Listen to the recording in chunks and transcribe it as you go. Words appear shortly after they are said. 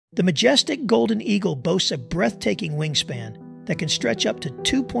The majestic golden eagle boasts a breathtaking wingspan that can stretch up to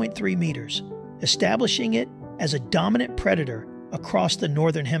 2.3 meters, establishing it as a dominant predator across the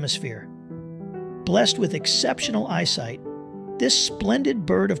Northern Hemisphere. Blessed with exceptional eyesight, this splendid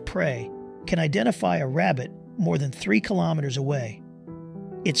bird of prey can identify a rabbit more than 3 kilometers away.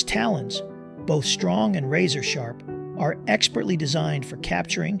 Its talons, both strong and razor-sharp, are expertly designed for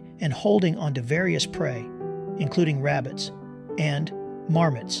capturing and holding onto various prey, including rabbits and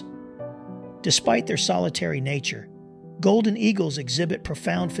marmots. Despite their solitary nature, golden eagles exhibit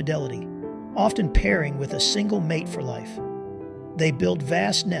profound fidelity, often pairing with a single mate for life. They build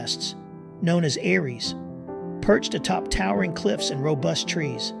vast nests, known as eyries, perched atop towering cliffs and robust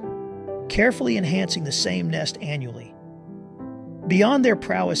trees, carefully enhancing the same nest annually. Beyond their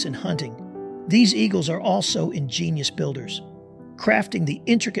prowess in hunting, these eagles are also ingenious builders, crafting the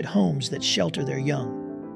intricate homes that shelter their young.